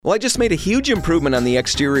Well, I just made a huge improvement on the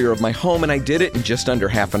exterior of my home, and I did it in just under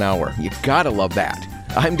half an hour. You gotta love that.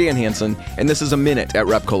 I'm Dan Hansen, and this is A Minute at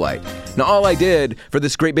Repcolite. Now, all I did for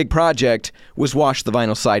this great big project was wash the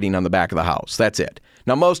vinyl siding on the back of the house. That's it.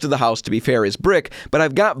 Now, most of the house, to be fair, is brick, but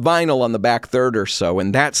I've got vinyl on the back third or so,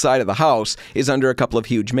 and that side of the house is under a couple of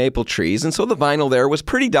huge maple trees, and so the vinyl there was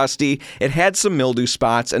pretty dusty. It had some mildew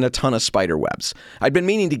spots and a ton of spider webs. I'd been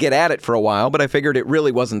meaning to get at it for a while, but I figured it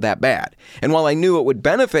really wasn't that bad. And while I knew it would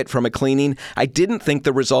benefit from a cleaning, I didn't think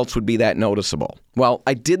the results would be that noticeable. Well,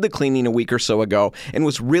 I did the cleaning a week or so ago and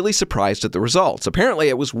was really surprised at the results. Apparently,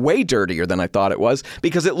 it was way dirtier than I thought it was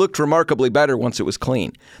because it looked remarkably better once it was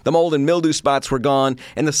clean. The mold and mildew spots were gone,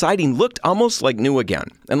 and the siding looked almost like new again.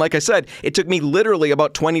 And like I said, it took me literally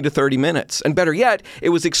about 20 to 30 minutes. And better yet, it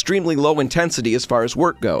was extremely low intensity as far as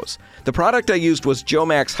work goes. The product I used was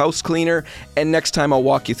Jomax House Cleaner, and next time I'll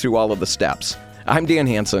walk you through all of the steps. I'm Dan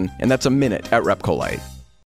Hansen, and that's A Minute at Repcolite.